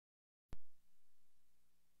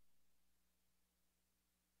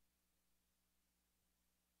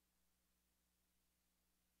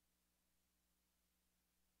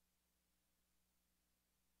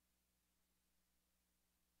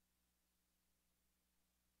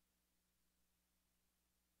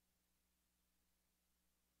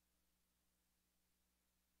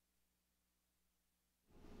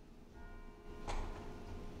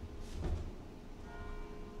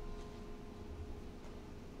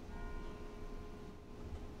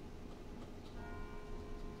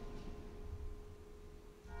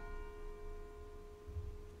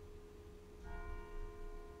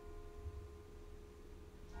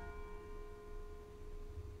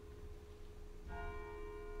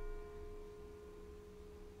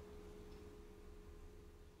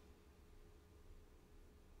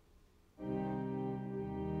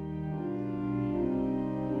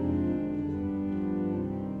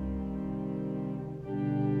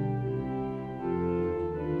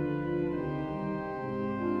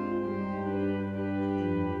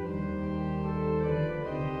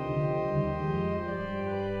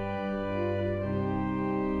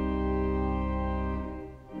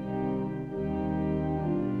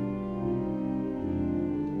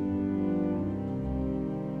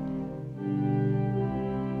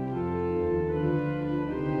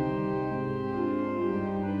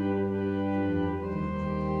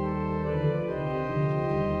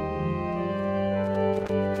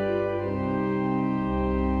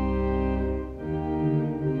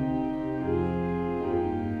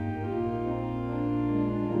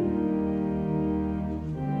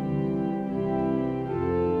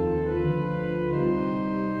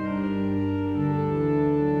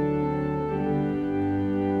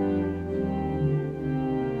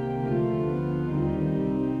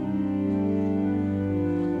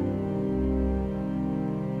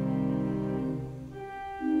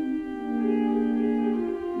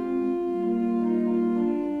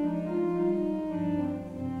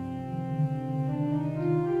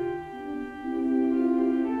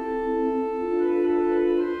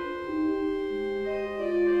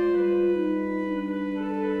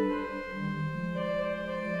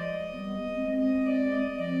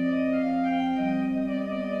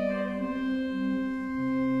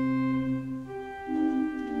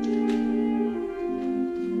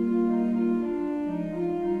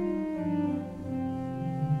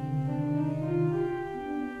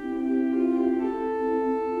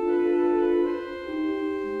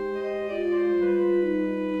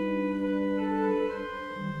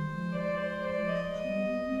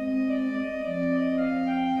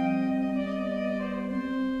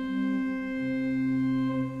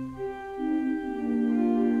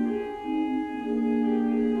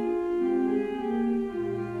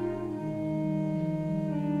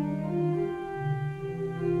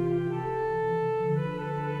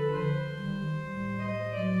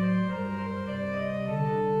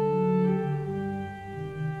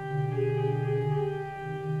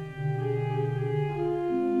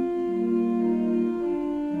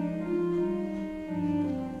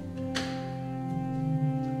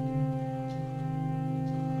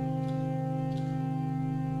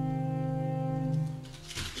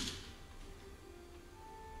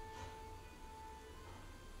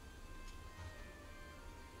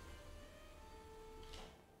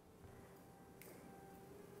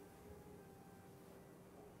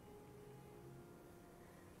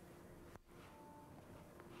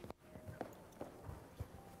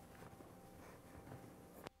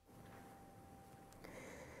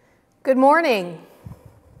Good morning,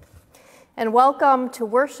 and welcome to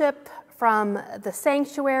worship from the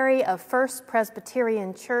sanctuary of First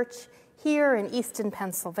Presbyterian Church here in Easton,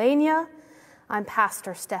 Pennsylvania. I'm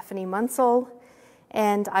Pastor Stefanie Muntzel,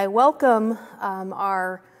 and I welcome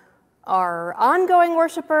our ongoing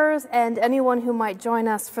worshipers and anyone who might join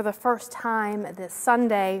us for the first time this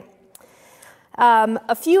Sunday.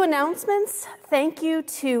 A few announcements. Thank you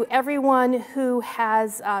to everyone who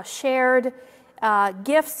has shared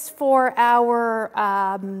gifts for our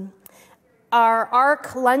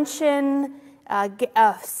ARC luncheon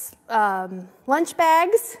lunch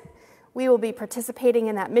bags. We will be participating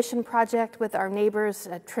in that mission project with our neighbors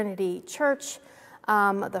at Trinity Church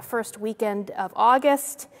the first weekend of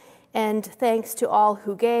August. And thanks to all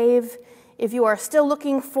who gave. If you are still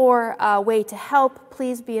looking for a way to help,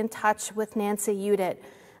 please be in touch with Nancy Udit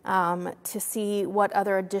to see what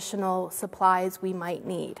other additional supplies we might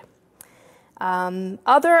need.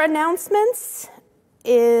 Other announcements,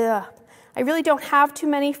 I really don't have too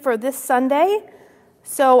many for this Sunday,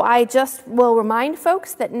 so I just will remind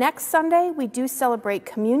folks that next Sunday we do celebrate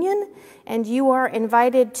communion, and you are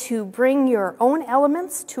invited to bring your own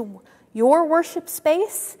elements to your worship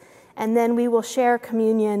space, and then we will share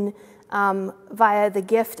communion via the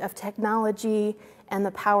gift of technology and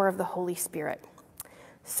the power of the Holy Spirit.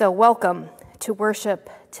 So welcome to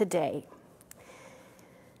worship today.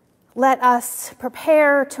 Let us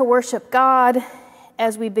prepare to worship God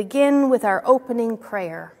as we begin with our opening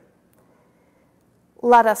prayer.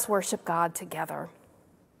 Let us worship God together.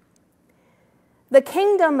 The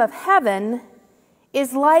kingdom of heaven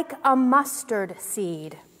is like a mustard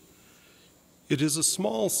seed. It is a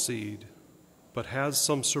small seed, but has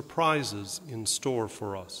some surprises in store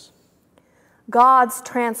for us. God's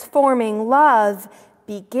transforming love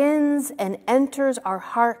begins and enters our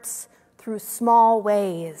hearts through small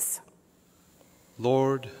ways.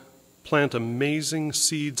 Lord, plant amazing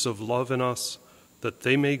seeds of love in us, that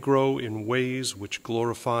they may grow in ways which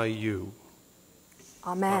glorify you.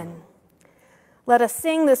 Amen. Let us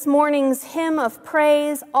sing this morning's hymn of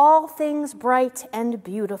praise, All Things Bright and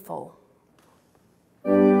Beautiful.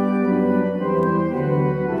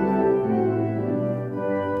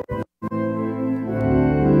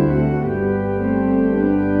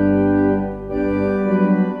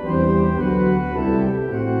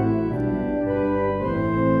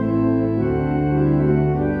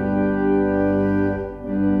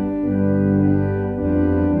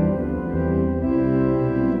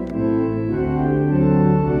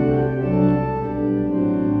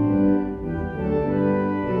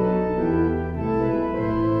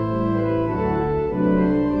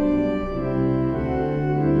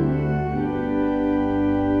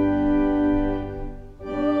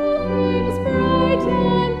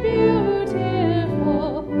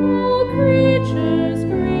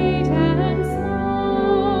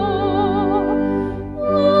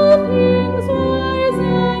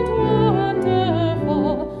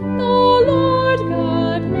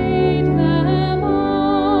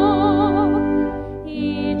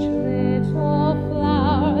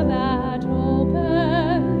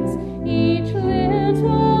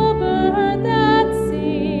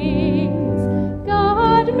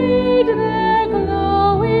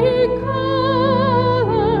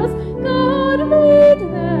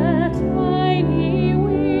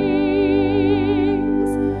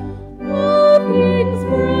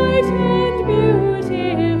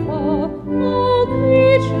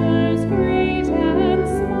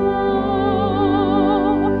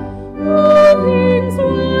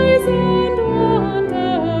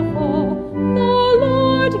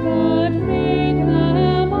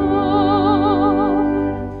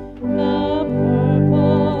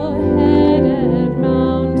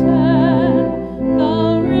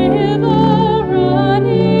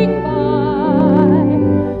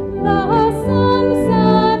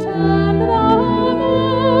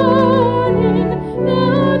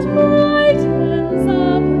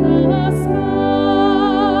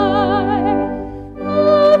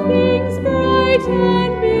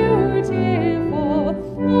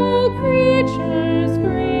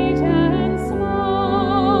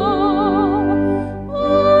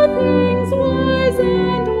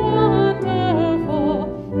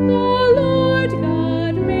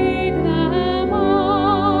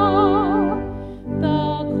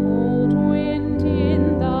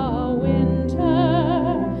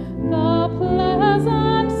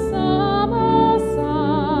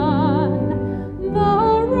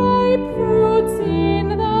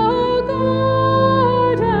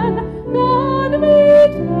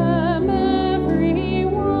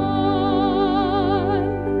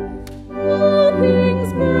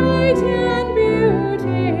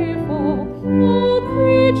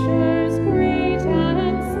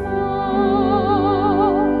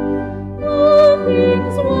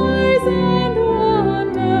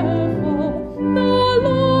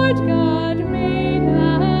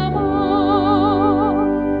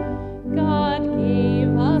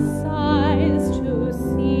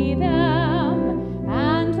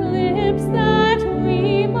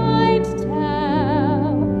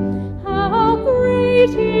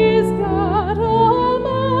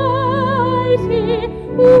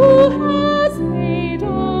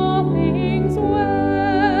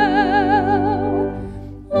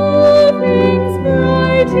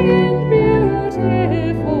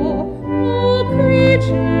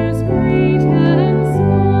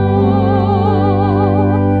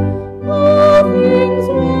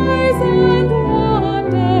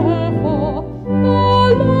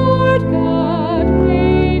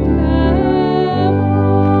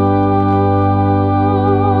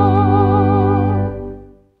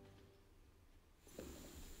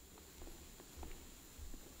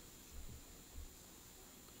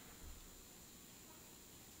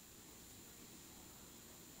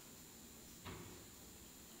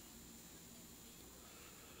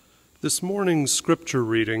 This morning's scripture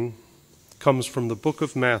reading comes from the book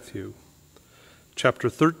of Matthew, chapter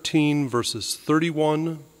 13, verses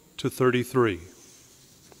 31 to 33.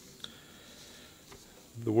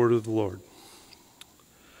 The word of the Lord.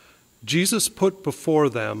 Jesus put before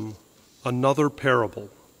them another parable.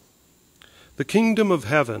 The kingdom of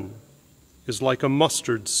heaven is like a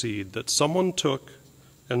mustard seed that someone took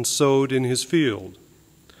and sowed in his field.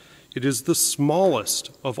 It is the smallest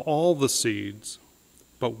of all the seeds,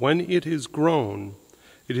 but when it is grown,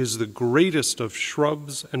 it is the greatest of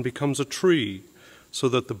shrubs and becomes a tree, so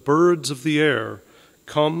that the birds of the air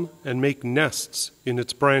come and make nests in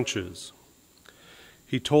its branches.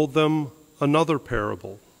 He told them another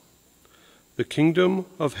parable. The kingdom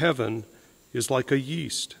of heaven is like a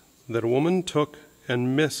yeast that a woman took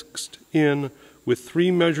and mixed in with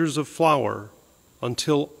 3 measures of flour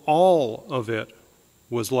until all of it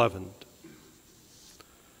was leavened.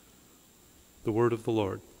 The word of the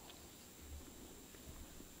Lord.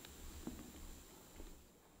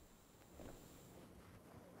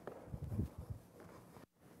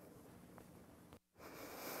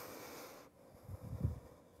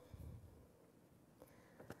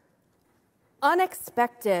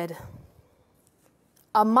 Unexpected,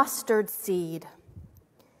 a mustard seed,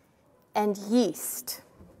 and yeast.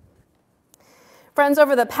 Friends,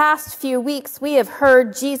 over the past few weeks, we have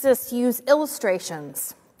heard Jesus use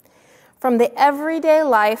illustrations from the everyday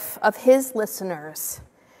life of his listeners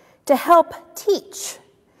to help teach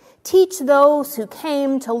those who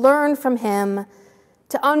came to learn from him,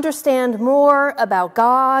 to understand more about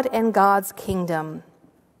God and God's kingdom.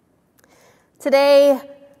 Today's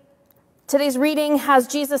reading has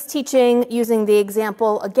Jesus teaching using the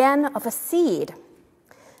example again of a seed,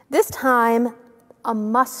 this time a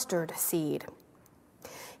mustard seed.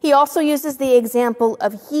 He also uses the example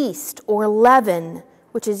of yeast or leaven,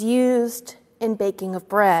 which is used in baking of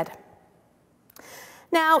bread.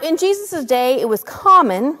 Now, in Jesus' day, it was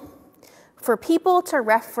common for people to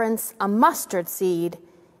reference a mustard seed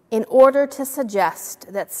in order to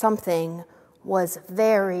suggest that something was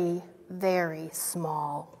very, very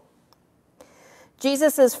small.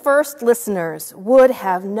 Jesus' first listeners would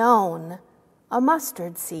have known a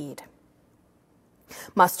mustard seed.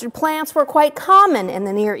 Mustard plants were quite common in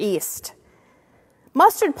the Near East.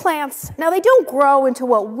 Mustard plants, now they don't grow into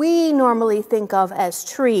what we normally think of as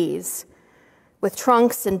trees, with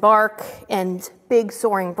trunks and bark and big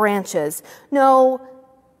soaring branches. No,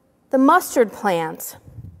 the mustard plant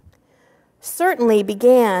certainly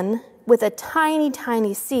began with a tiny,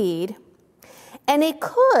 tiny seed, and it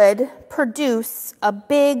could produce a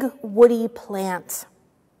big woody plant.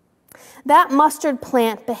 That mustard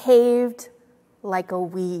plant behaved like a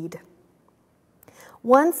weed.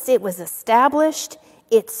 Once it was established,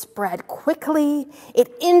 it spread quickly,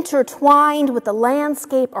 it intertwined with the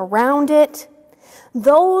landscape around it.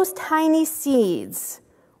 Those tiny seeds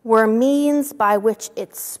were means by which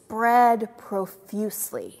it spread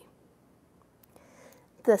profusely.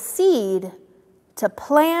 The seed to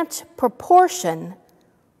plant proportion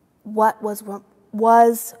what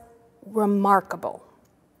was remarkable.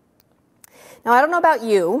 Now, I don't know about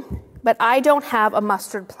you, but I don't have a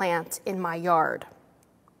mustard plant in my yard.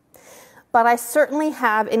 But I certainly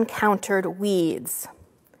have encountered weeds.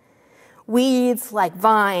 Weeds like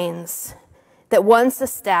vines that once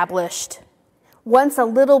established, once a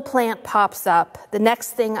little plant pops up, the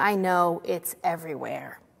next thing I know, it's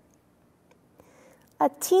everywhere. A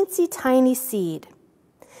teensy tiny seed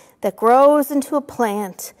that grows into a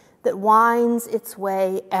plant that winds its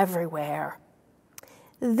way everywhere.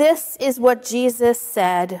 This is what Jesus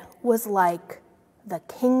said was like the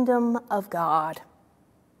kingdom of God.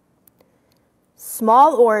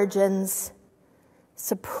 Small origins,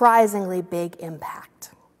 surprisingly big impact.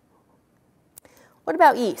 What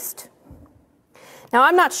about yeast? Now,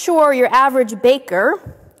 I'm not sure your average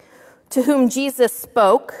baker to whom Jesus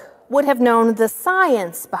spoke would have known the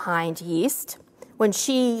science behind yeast when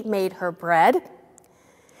she made her bread.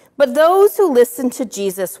 But those who listened to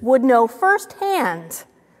Jesus would know firsthand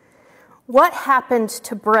what happened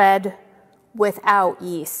to bread without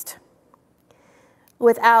yeast,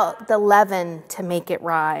 without the leaven to make it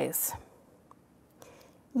rise.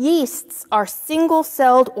 Yeasts are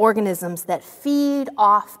single-celled organisms that feed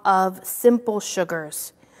off of simple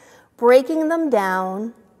sugars, breaking them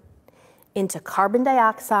down into carbon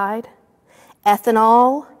dioxide,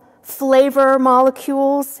 ethanol, flavor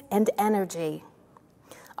molecules, and energy,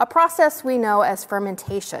 a process we know as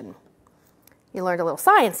fermentation. You learned a little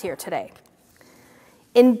science here today.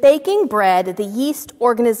 In baking bread, the yeast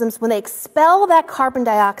organisms, when they expel that carbon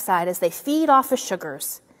dioxide as they feed off the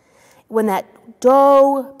sugars, when that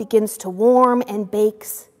dough begins to warm and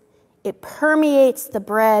bakes, It permeates the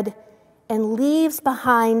bread and leaves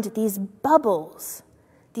behind these bubbles,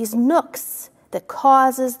 these nooks that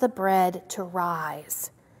causes the bread to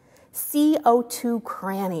rise. CO2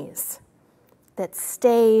 crannies that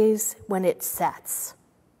stays when it sets.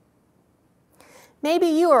 Maybe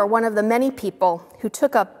you are one of the many people who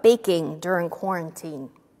took up baking during quarantine.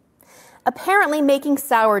 Apparently, making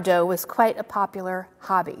sourdough was quite a popular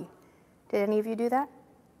hobby. Did any of you do that?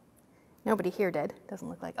 Nobody here did. Doesn't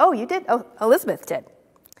look like. Oh, you did? Oh, Elizabeth did.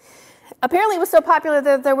 Apparently, it was so popular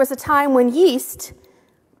that there was a time when yeast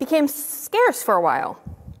became scarce for a while.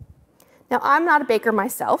 Now, I'm not a baker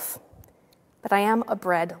myself, but I am a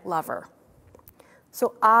bread lover.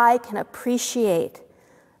 So I can appreciate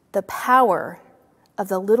the power of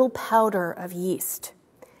the little powder of yeast.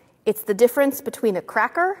 It's the difference between a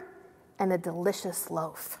cracker and a delicious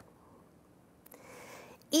loaf.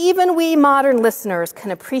 Even we modern listeners can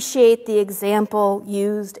appreciate the example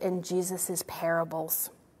used in Jesus' parables.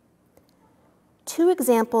 Two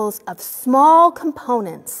examples of small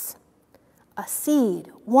components, a seed,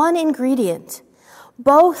 one ingredient,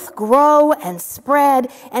 both grow and spread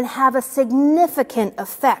and have a significant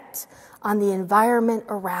effect on the environment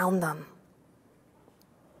around them.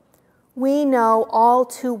 We know all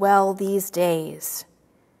too well these days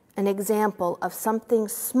an example of something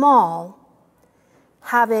small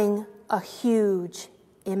having a huge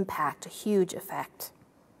impact, a huge effect.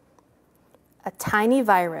 A tiny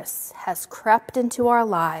virus has crept into our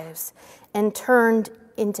lives and turned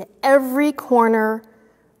into every corner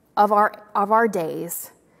of our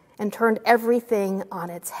days and turned everything on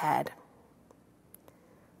its head.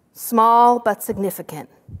 Small but significant,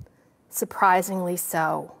 surprisingly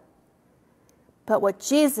so. But what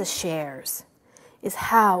Jesus shares is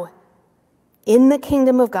how, in the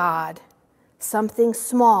kingdom of God, something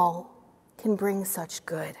small can bring such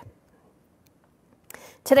good.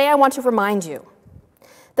 Today I want to remind you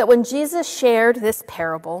that when Jesus shared this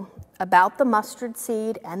parable about the mustard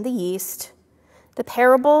seed and the yeast, the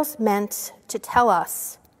parables meant to tell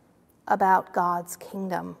us about God's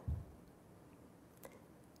kingdom.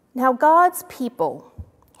 Now, God's people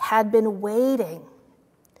had been waiting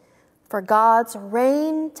for God's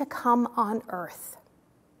reign to come on earth.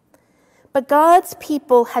 But God's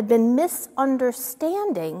people had been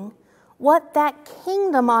misunderstanding what that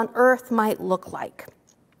kingdom on earth might look like.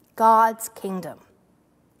 God's kingdom.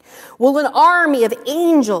 Will an army of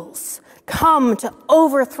angels come to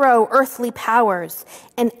overthrow earthly powers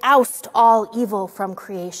and oust all evil from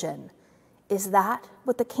creation? Is that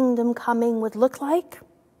what the kingdom coming would look like?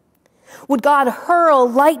 Would God hurl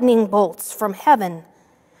lightning bolts from heaven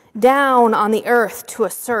down on the earth to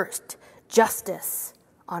assert justice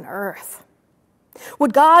on earth?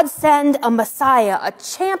 Would God send a Messiah, a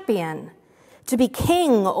champion, to be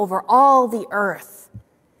king over all the earth?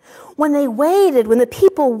 When the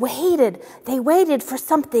people waited, they waited for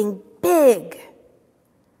something big.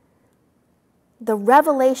 The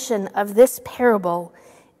revelation of this parable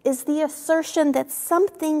is the assertion that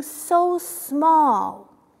something so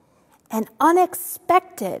small and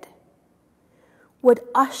unexpected would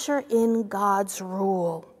usher in God's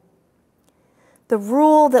rule. The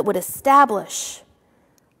rule that would establish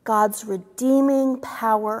God's redeeming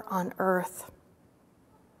power on earth.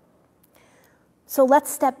 So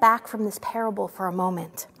let's step back from this parable for a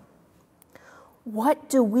moment. What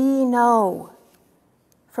do we know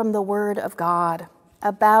from the Word of God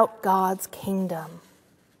about God's kingdom?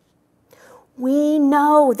 We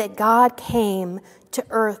know that God came to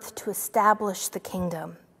earth to establish the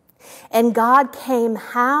kingdom. And God came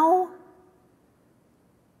how?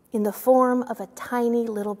 In the form of a tiny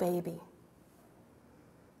little baby.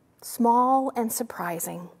 Small and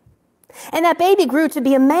surprising. And that baby grew to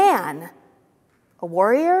be a man. A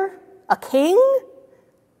warrior? A king?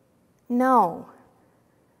 No.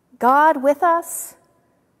 God with us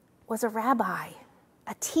was a rabbi,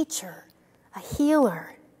 a teacher, a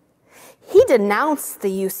healer. He denounced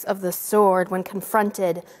the use of the sword when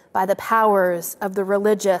confronted by the powers of the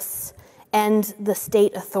religious and the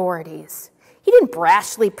state authorities. He didn't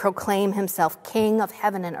brashly proclaim himself king of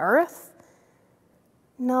heaven and earth.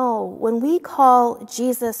 No, when we call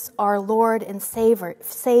Jesus our Lord and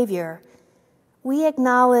Savior, we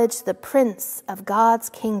acknowledge the Prince of God's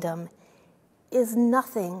kingdom is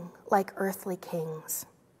nothing like earthly kings.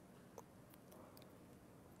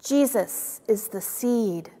 Jesus is the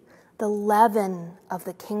seed, the leaven of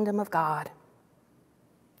the kingdom of God.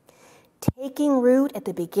 Taking root at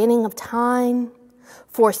the beginning of time,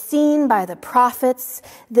 foreseen by the prophets,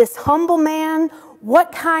 this humble man,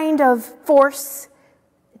 what kind of force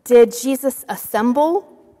did Jesus assemble?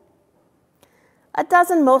 A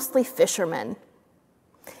dozen mostly fishermen.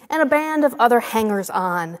 and a band of other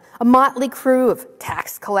hangers-on, a motley crew of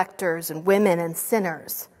tax collectors and women and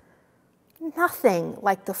sinners. Nothing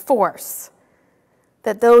like the force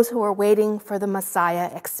that those who were waiting for the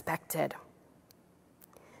Messiah expected.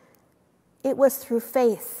 It was through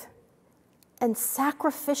faith and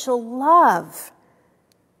sacrificial love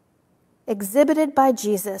exhibited by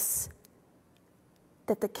Jesus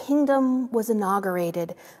that the kingdom was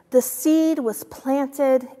inaugurated. The seed was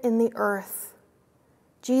planted in the earth.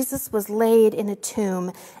 Jesus was laid in a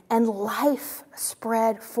tomb, and life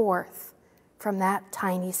spread forth from that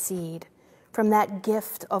tiny seed, from that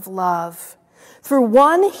gift of love. Through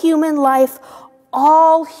one human life,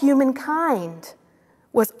 all humankind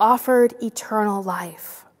was offered eternal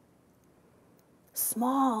life.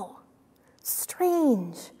 Small,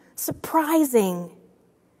 strange, surprising.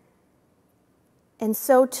 And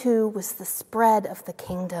so too was the spread of the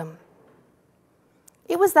kingdom.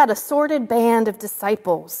 It was that assorted band of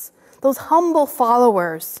disciples, those humble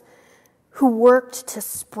followers who worked to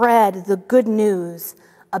spread the good news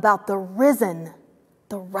about the risen,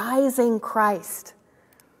 the rising Christ.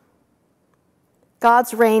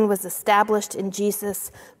 God's reign was established in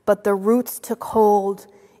Jesus, but the roots took hold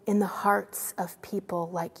in the hearts of people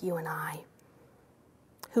like you and I,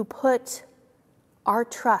 who put our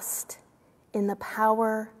trust in the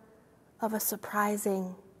power of a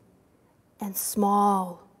surprising and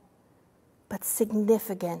small but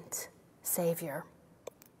significant Savior.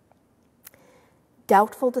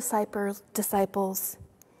 Doubtful disciples,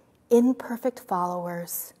 imperfect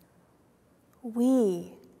followers,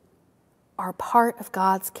 we are part of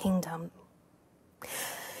God's kingdom.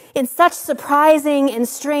 In such surprising and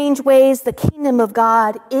strange ways, the kingdom of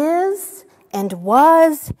God is and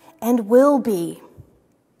was and will be.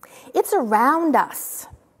 It's around us.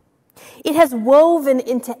 It has woven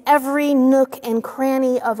into every nook and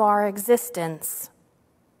cranny of our existence.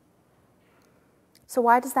 So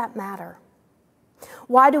why does that matter?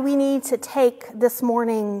 Why do we need to take this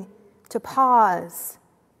morning to pause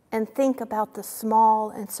and think about the small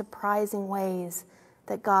and surprising ways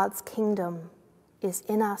that God's kingdom is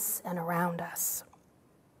in us and around us?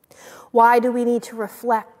 Why do we need to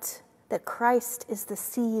reflect that Christ is the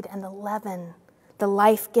seed and the leaven, the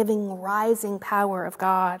life-giving, rising power of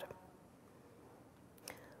God?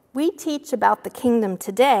 We teach about the kingdom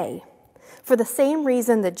today for the same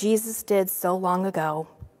reason that Jesus did so long ago.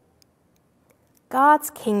 God's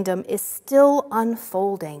kingdom is still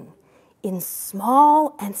unfolding in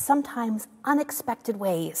small and sometimes unexpected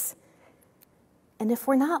ways. And if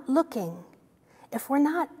we're not looking, if we're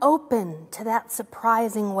not open to that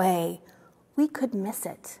surprising way, we could miss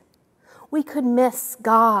it. We could miss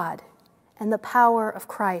God and the power of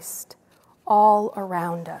Christ all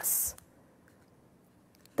around us.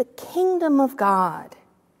 The kingdom of God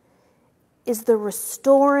is the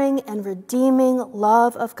restoring and redeeming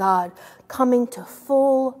love of God coming to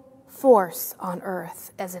full force on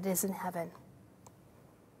earth as it is in heaven.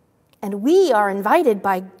 And we are invited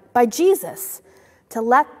by Jesus to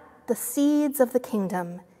let the seeds of the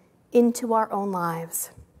kingdom into our own lives,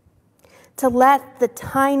 to let the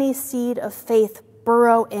tiny seed of faith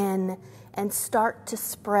burrow in and start to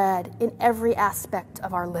spread in every aspect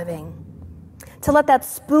of our living, to let that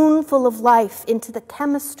spoonful of life into the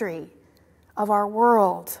chemistry of our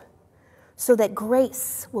world so that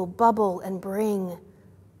grace will bubble and bring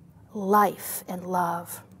life and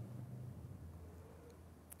love.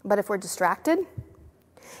 But if we're distracted,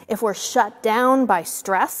 if we're shut down by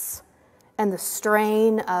stress and the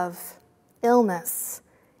strain of illness,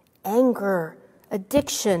 anger,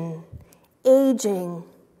 addiction, aging,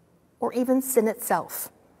 or even sin itself,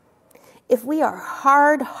 if we are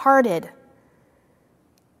hard-hearted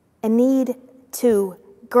and need to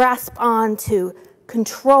grasp on to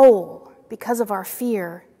control because of our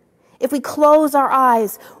fear, if we close our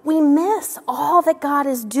eyes, we miss all that God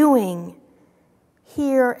is doing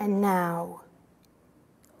here and now.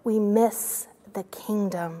 We miss the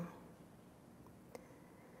kingdom.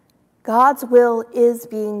 God's will is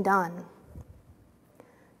being done.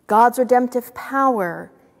 God's redemptive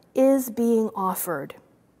power is being offered.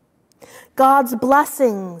 God's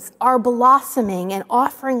blessings are blossoming and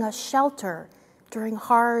offering us shelter during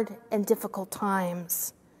hard and difficult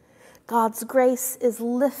times. God's grace is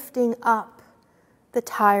lifting up the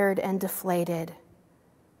tired and deflated.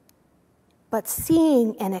 But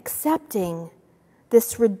seeing and accepting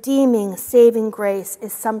this redeeming, saving grace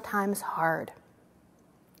is sometimes hard.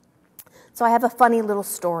 So I have a funny little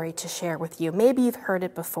story to share with you. Maybe you've heard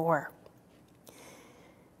it before.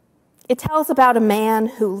 It tells about a man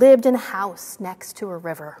who lived in a house next to a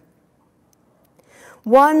river.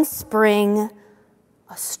 One spring,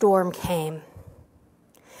 a storm came,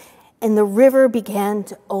 and the river began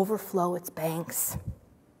to overflow its banks.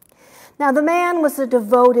 Now, the man was a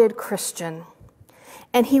devoted Christian,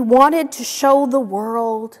 and he wanted to show the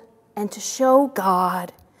world and to show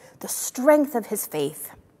God the strength of his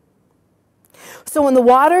faith. So when the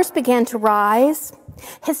waters began to rise,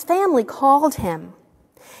 his family called him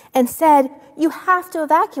and said, "You have to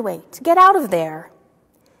evacuate, get out of there."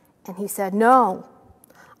 And he said, "No,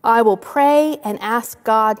 I will pray and ask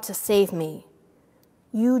God to save me.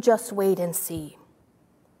 You just wait and see."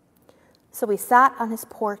 So he sat on his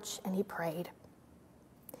porch and he prayed.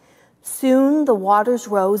 Soon the waters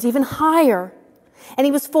rose even higher, and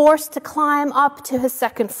he was forced to climb up to his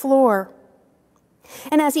second floor.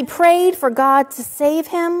 And as he prayed for God to save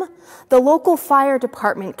him, the local fire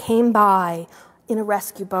department came by in a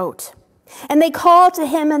rescue boat. And they called to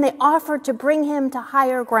him and they offered to bring him to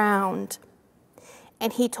higher ground.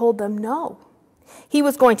 And he told them no. He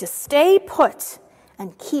was going to stay put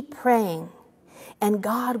and keep praying, and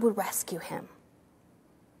God would rescue him.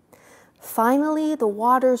 Finally, the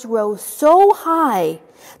waters rose so high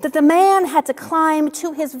that the man had to climb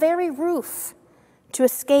to his very roof to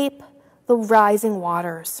escape the rising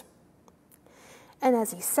waters. And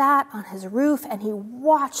as he sat on his roof and he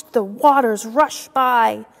watched the waters rush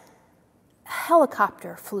by, a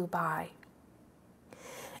helicopter flew by.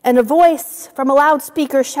 And a voice from a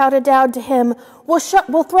loudspeaker shouted down to him,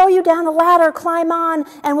 we'll throw you down the ladder, climb on,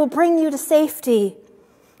 and we'll bring you to safety."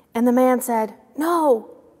 And the man said, "No,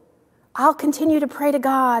 I'll continue to pray to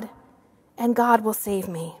God, and God will save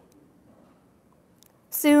me."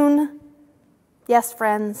 Soon, yes,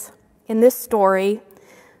 friends, in this story,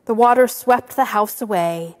 the water swept the house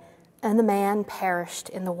away, and the man perished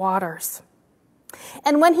in the waters.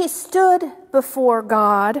 And when he stood before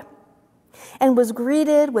God and was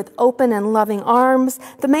greeted with open and loving arms,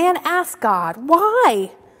 the man asked God,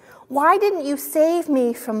 "Why? Why didn't you save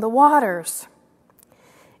me from the waters?"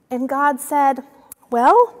 And God said,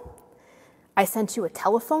 "Well, I sent you a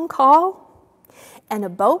telephone call and a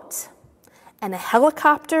boat and a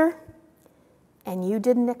helicopter, and you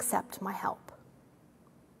didn't accept my help."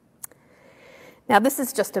 Now, this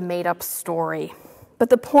is just a made-up story, but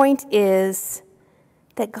the point is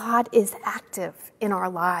that God is active in our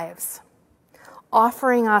lives,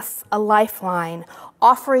 offering us a lifeline,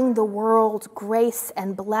 offering the world grace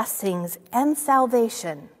and blessings and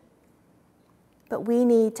salvation. But we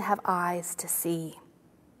need to have eyes to see.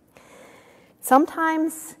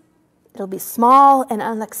 Sometimes it'll be small and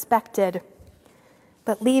unexpected,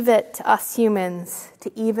 but leave it to us humans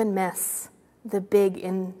to even miss the big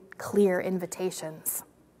and clear invitations.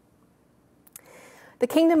 The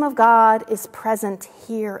kingdom of God is present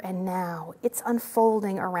here and now. It's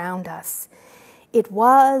unfolding around us. It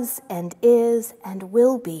was and is and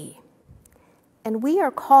will be. And we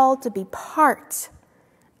are called to be part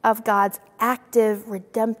of God's active,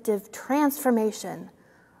 redemptive transformation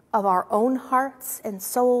of our own hearts and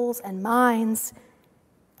souls and minds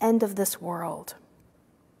and of this world.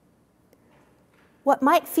 What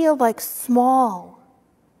might feel like small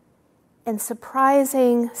and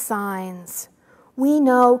surprising signs, we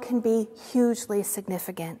know can be hugely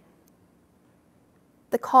significant.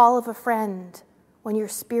 The call of a friend when your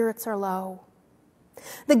spirits are low.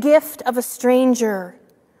 The gift of a stranger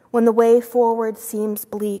when the way forward seems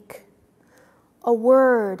bleak. A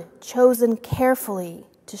word chosen carefully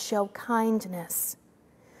to show kindness.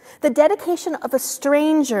 The dedication of a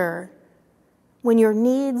stranger when your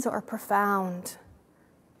needs are profound.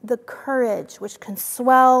 The courage which can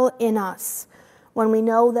swell in us when we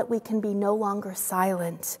know that we can be no longer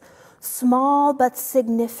silent. Small but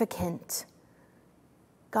significant.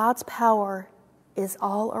 God's power is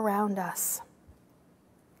all around us.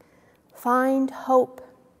 Find hope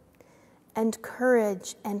and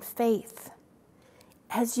courage and faith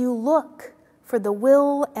as you look for the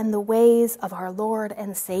will and the ways of our Lord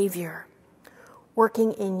and Savior,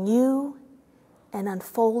 working in you and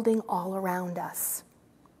unfolding all around us.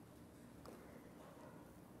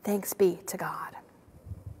 Thanks be to God.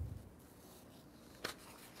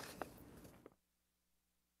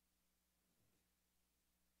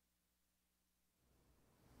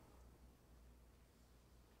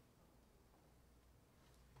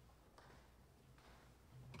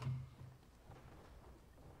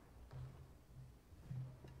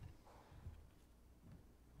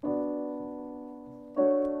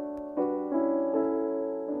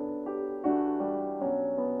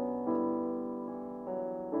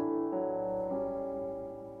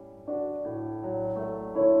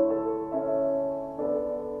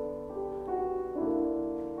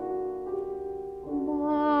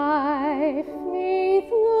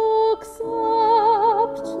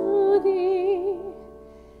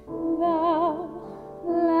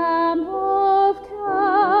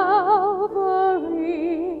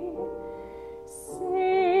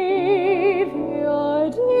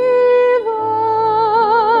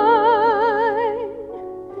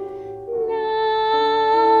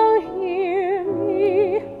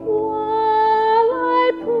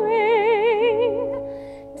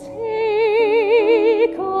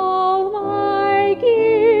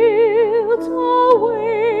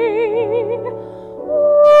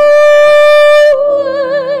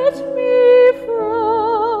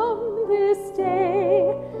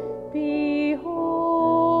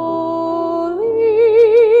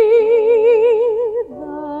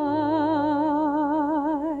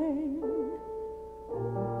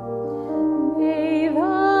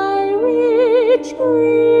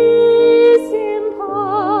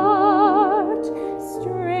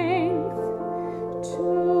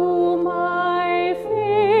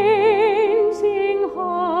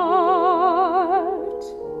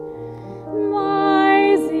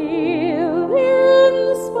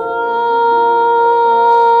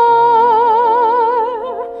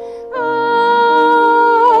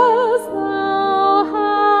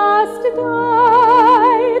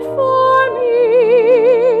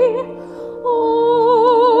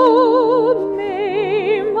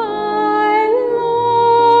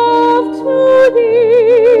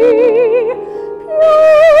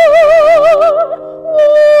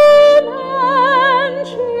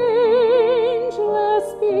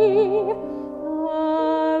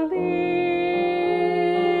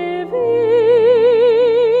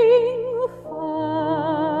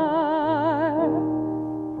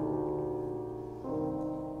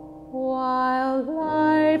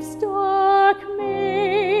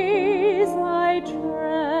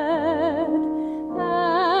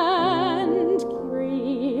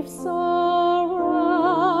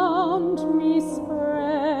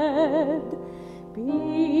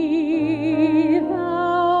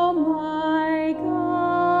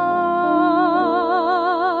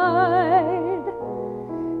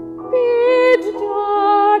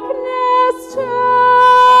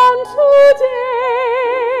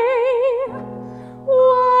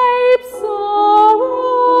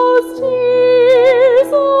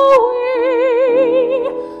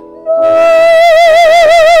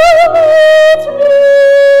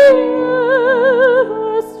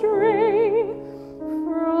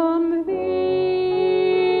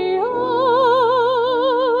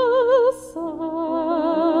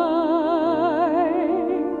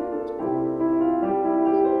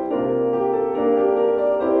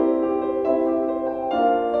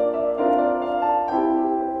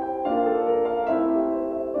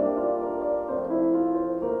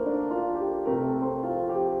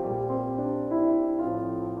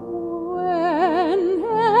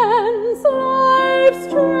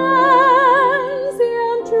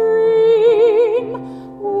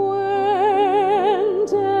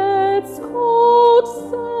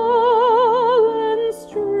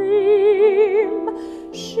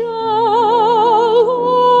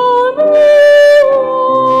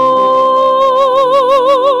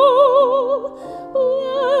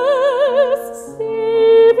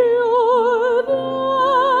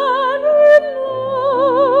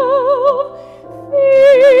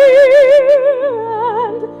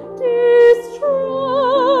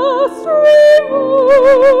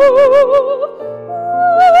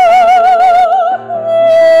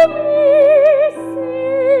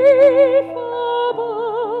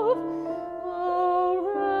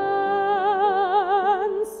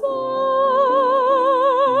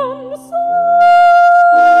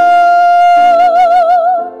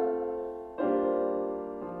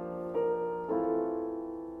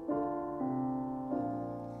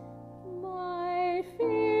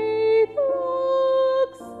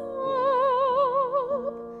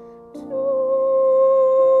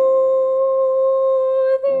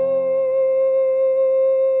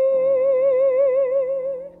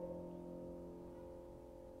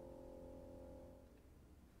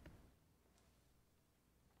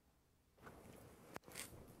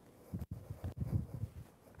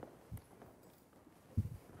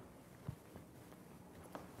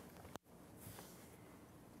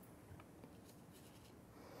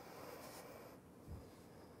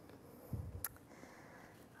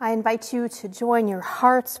 I invite you to join your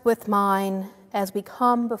hearts with mine as we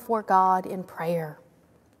come before God in prayer.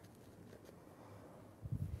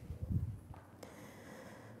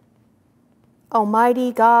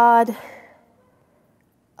 Almighty God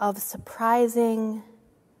of surprising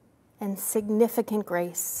and significant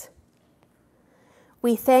grace,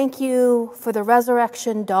 we thank you for the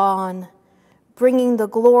resurrection dawn, bringing the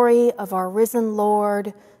glory of our risen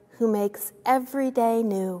Lord, who makes every day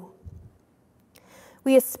new.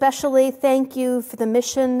 We especially thank you for the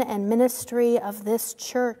mission and ministry of this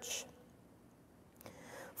church,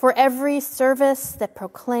 for every service that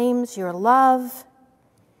proclaims your love,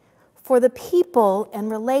 for the people and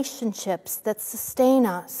relationships that sustain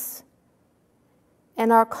us,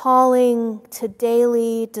 and our calling to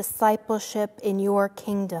daily discipleship in your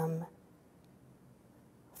kingdom,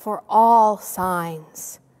 for all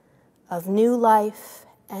signs of new life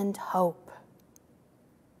and hope.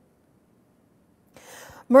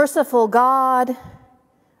 Merciful God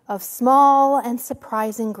of small and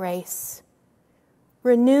surprising grace,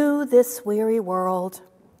 renew this weary world.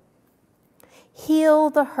 Heal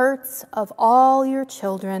the hurts of all your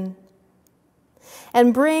children,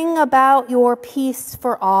 and bring about your peace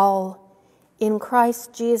for all in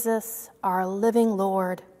Christ Jesus, our living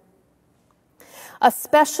Lord.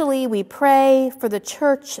 Especially we pray for the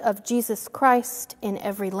Church of Jesus Christ in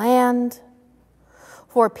every land,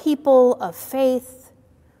 for people of faith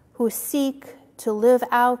who seek to live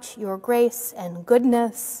out your grace and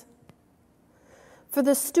goodness, for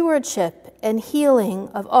the stewardship and healing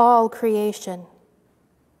of all creation.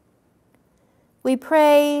 We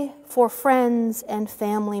pray for friends and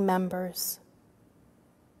family members.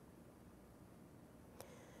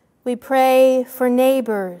 We pray for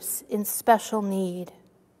neighbors in special need.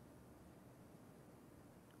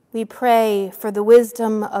 We pray for the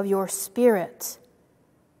wisdom of your Spirit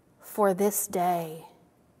for this day.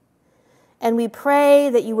 And we pray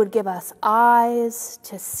that you would give us eyes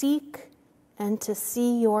to seek and to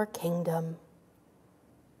see your kingdom.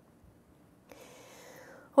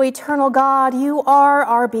 O eternal God, you are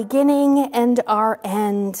our beginning and our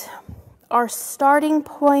end, our starting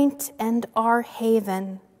point and our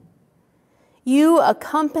haven. You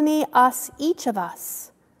accompany us, each of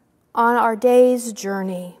us, on our day's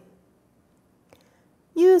journey.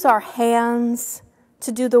 Use our hands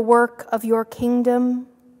to do the work of your kingdom.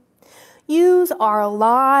 Use our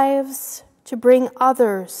lives to bring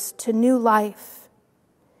others to new life,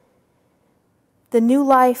 the new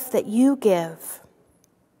life that you give.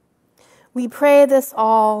 We pray this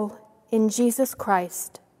all in Jesus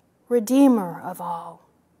Christ, Redeemer of all,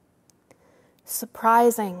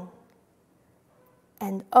 surprising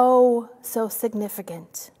and oh so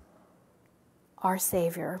significant, our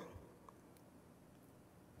Savior.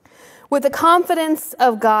 With the confidence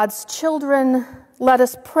of God's children, let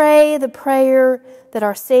us pray the prayer that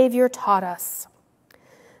our Savior taught us,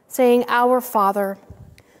 saying, Our Father,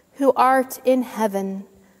 who art in heaven,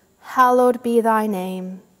 hallowed be thy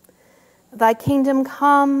name. Thy kingdom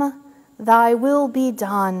come, thy will be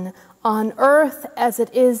done, on earth as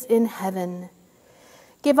it is in heaven.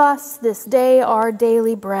 Give us this day our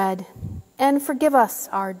daily bread, and forgive us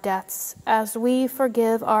our debts as we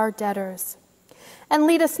forgive our debtors. And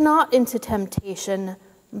lead us not into temptation,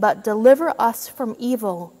 but deliver us from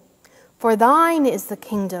evil. For thine is the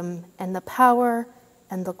kingdom, and the power,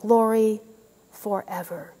 and the glory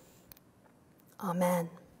forever. Amen.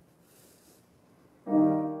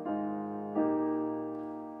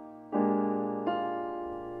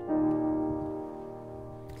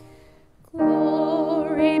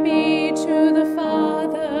 Glory be to the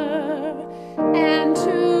Father, and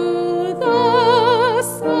to the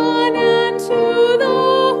Son, and to the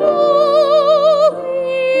Holy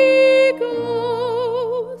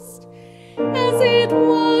Ghost, as it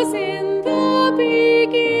was in the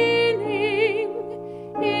beginning,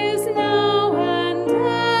 is now, and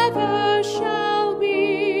ever shall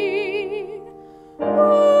be,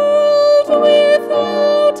 world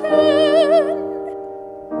without end.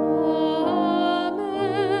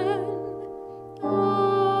 Amen. Amen.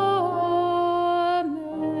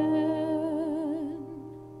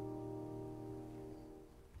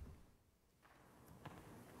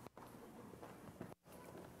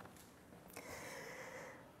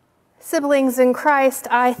 Siblings in Christ,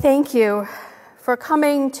 I thank you for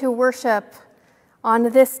coming to worship on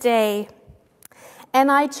this day,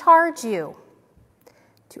 and I charge you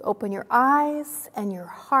to open your eyes and your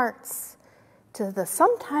hearts to the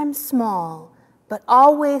sometimes small but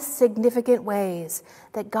always significant ways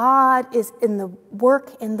that God is in the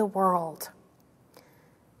work in the world.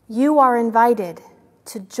 You are invited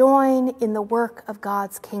to join in the work of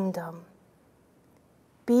God's kingdom.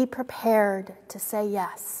 Be prepared to say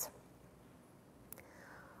yes.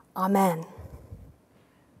 Amen.